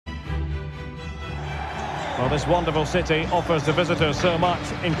Well, this wonderful city offers the visitors so much,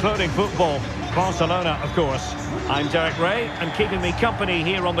 including football. Barcelona, of course. I'm Derek Ray, and keeping me company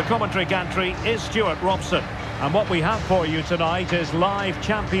here on the commentary gantry is Stuart Robson. And what we have for you tonight is live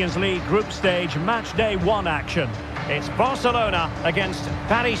Champions League group stage match day 1 action. It's Barcelona against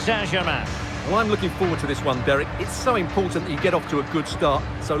Paris Saint-Germain. Well, I'm looking forward to this one, Derek. It's so important that you get off to a good start.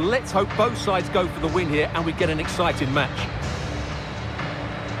 So let's hope both sides go for the win here and we get an exciting match.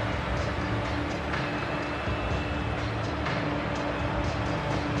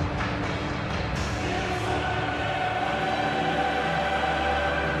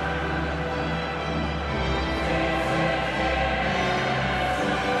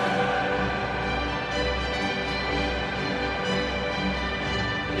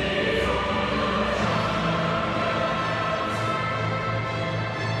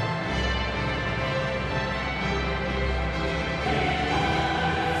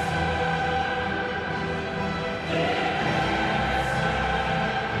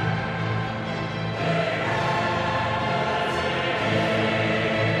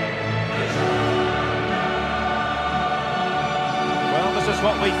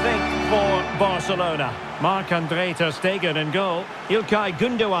 What we think for Barcelona. Marc-Andre ter Stegen in goal. Ilkay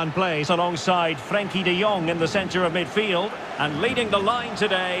Gundogan plays alongside Frenkie de Jong in the centre of midfield. And leading the line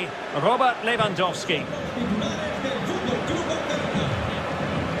today, Robert Lewandowski.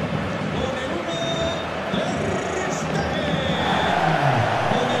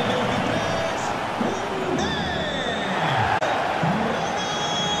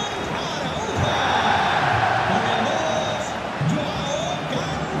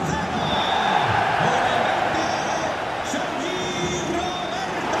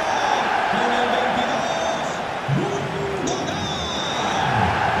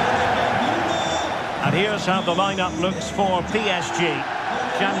 And here's how the lineup looks for PSG.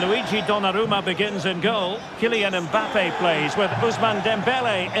 Gianluigi Donnarumma begins in goal. Kylian Mbappe plays with Ousmane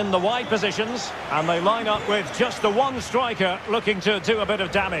Dembele in the wide positions. And they line up with just the one striker looking to do a bit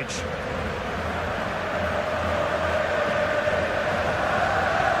of damage.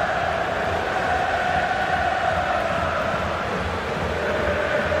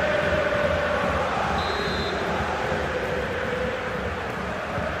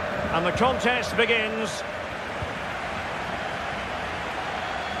 And the contest begins.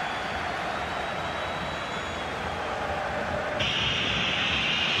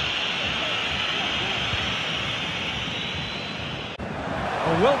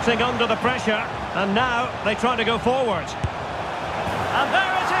 Wilting under the pressure, and now they try to go forward. And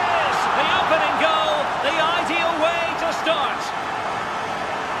there it is! The opening goal, the ideal way to start.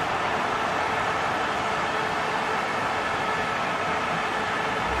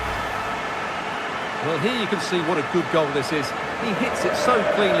 Well, here you can see what a good goal this is. He hits it so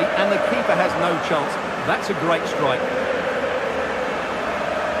cleanly and the keeper has no chance. That's a great strike.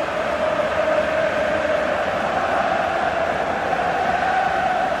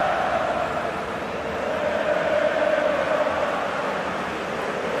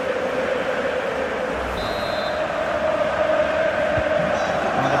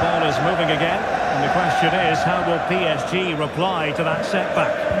 Well, the ball is moving again, and the question is, how will PSG reply to that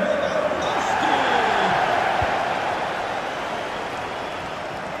setback?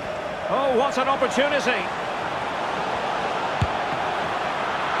 Oh, what an opportunity.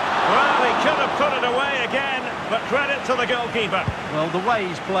 Well, he could have put it away again, but credit to the goalkeeper. Well, the way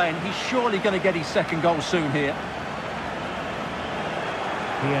he's playing, he's surely going to get his second goal soon here.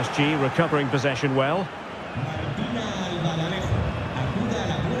 PSG recovering possession well.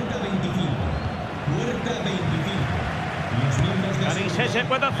 And he's hit it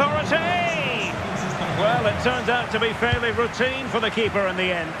with authority. Well, it turned out to be fairly routine for the keeper in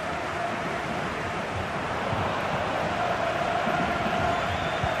the end.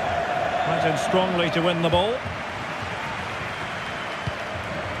 In strongly to win the ball.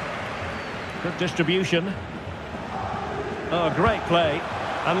 Good distribution. Oh, great play.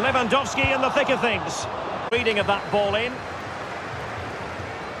 And Lewandowski in the thick of things. Reading of that ball in.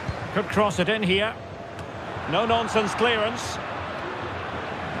 Could cross it in here. No nonsense clearance.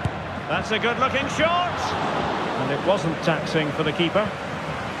 That's a good looking shot. And it wasn't taxing for the keeper.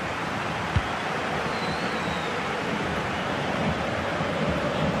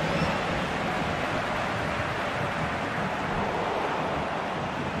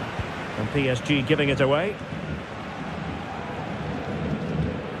 PSG giving it away.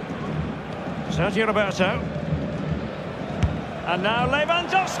 Sergio Roberto. And now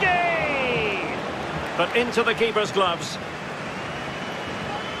Lewandowski! But into the keeper's gloves.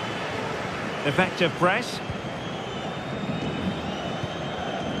 Effective press.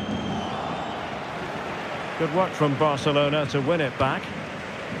 Good work from Barcelona to win it back.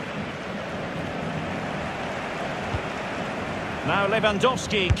 Now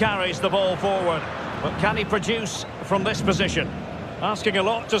Lewandowski carries the ball forward. But can he produce from this position? Asking a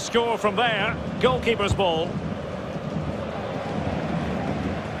lot to score from there. Goalkeeper's ball.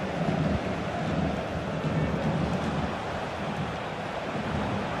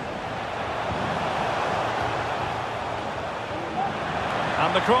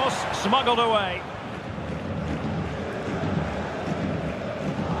 And the cross smuggled away.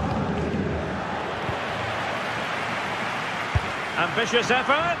 Ambitious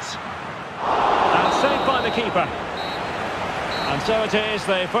effort. And saved by the keeper. And so it is,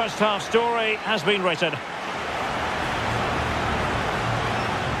 the first half story has been written.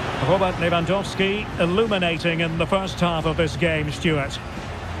 Robert Lewandowski illuminating in the first half of this game, Stuart.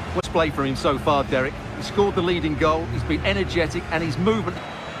 What's played for him so far, Derek? He scored the leading goal, he's been energetic, and his movement...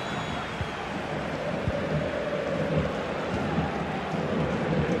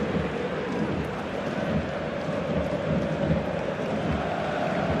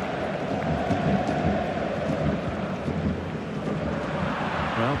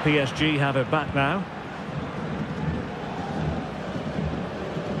 Well, PSG have it back now.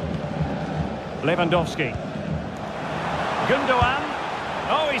 Lewandowski. Gundogan.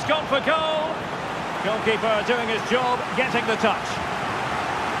 Oh, he's gone for goal. Goalkeeper doing his job, getting the touch.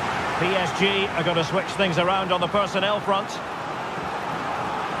 PSG are going to switch things around on the personnel front.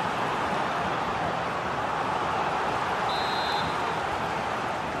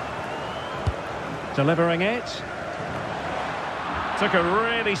 Delivering it. Took a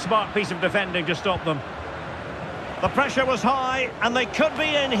really smart piece of defending to stop them. The pressure was high, and they could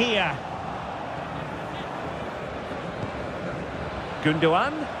be in here.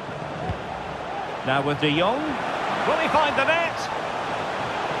 Gundogan. Now with De Jong. Will he find the net?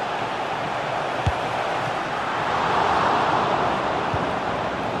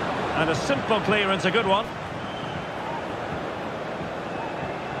 And a simple clearance, a good one.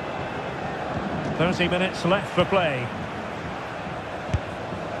 30 minutes left for play.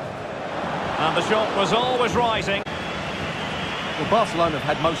 And the shot was always rising. Well, Barcelona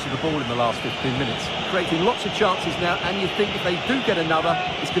have had most of the ball in the last 15 minutes, creating lots of chances now, and you think if they do get another,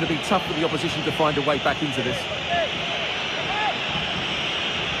 it's going to be tough for the opposition to find a way back into this.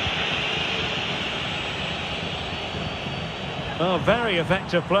 Oh, very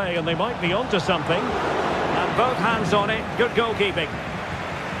effective play, and they might be onto something. And both hands on it, good goalkeeping.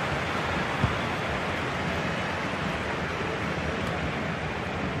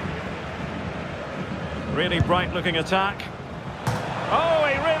 Really bright-looking attack. Oh,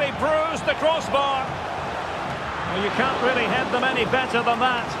 he really bruised the crossbar. Well, you can't really head them any better than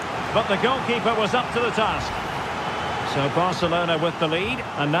that. But the goalkeeper was up to the task. So Barcelona with the lead,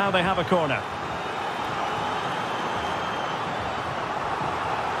 and now they have a corner.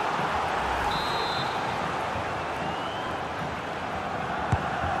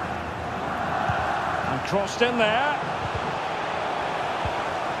 And crossed in there.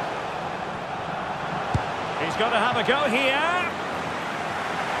 He's got to have a go here.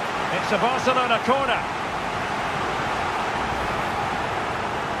 It's a Barcelona corner.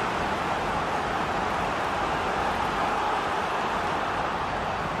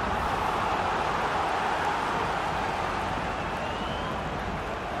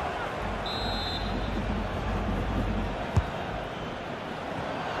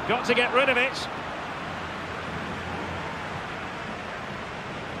 Got to get rid of it.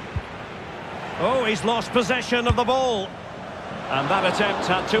 Oh, he's lost possession of the ball. And that attempt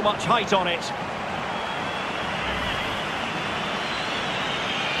had too much height on it.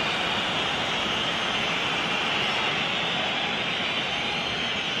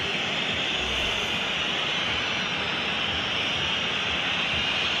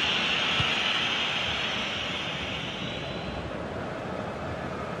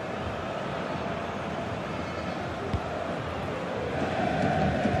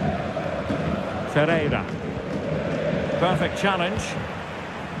 Ferreira. Perfect challenge.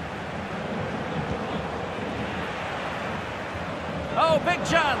 Oh, big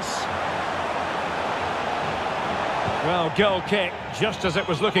chance. Well, goal kick, just as it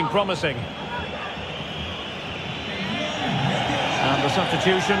was looking promising. And the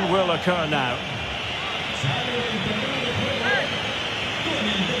substitution will occur now.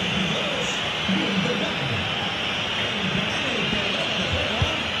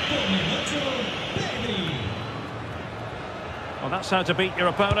 Well, that's how to beat your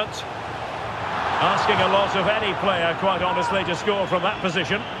opponent. Asking a lot of any player, quite honestly, to score from that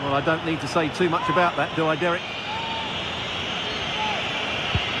position. Well, I don't need to say too much about that, do I, Derek?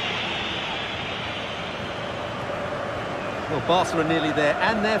 Well, Barca are nearly there,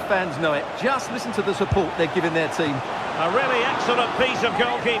 and their fans know it. Just listen to the support they're giving their team. A really excellent piece of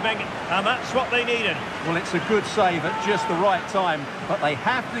goalkeeping, and that's what they needed. Well, it's a good save at just the right time, but they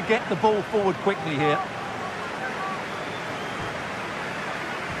have to get the ball forward quickly here.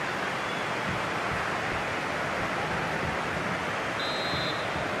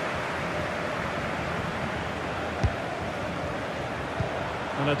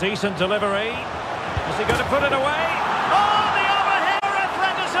 And a decent delivery. Is he going to put it away? Oh, the overhead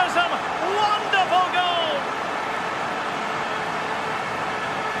athleticism! Wonderful goal!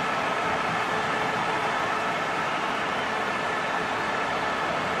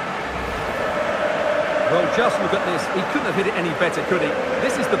 Well, just look at this. He couldn't have hit it any better, could he?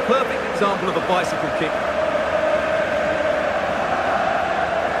 This is the perfect example of a bicycle kick.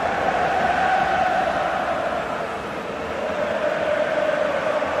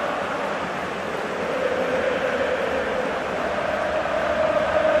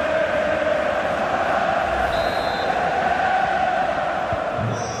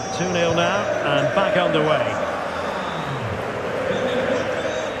 Now, and back underway.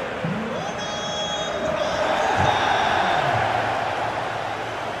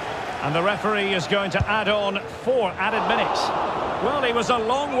 And the referee is going to add on 4 added minutes. Well, he was a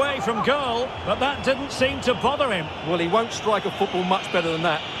long way from goal, but that didn't seem to bother him. Well, he won't strike a football much better than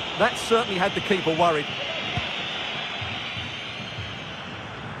that. That certainly had the keeper worried.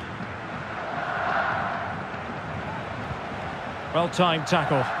 Well-timed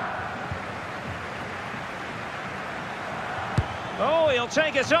tackle. Oh, he'll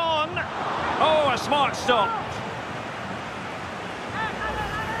take it on. Oh, a smart stop.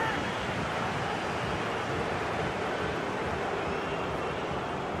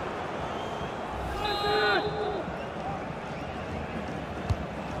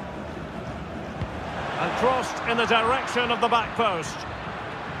 And crossed in the direction of the back post.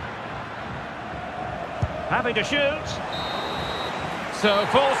 Happy to shoot. So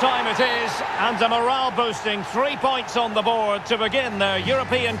full-time it is, and a morale-boosting 3 points on the board to begin their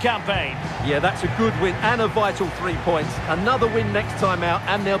European campaign. Yeah, that's a good win and a vital 3 points. Another win next time out,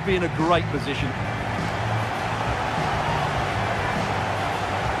 and they'll be in a great position.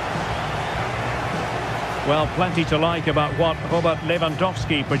 Well, plenty to like about what Robert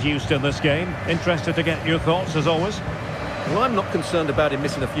Lewandowski produced in this game. Interested to get your thoughts, as always. Well, I'm not concerned about him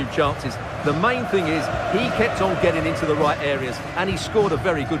missing a few chances. The main thing is he kept on getting into the right areas, and he scored a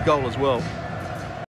very good goal as well.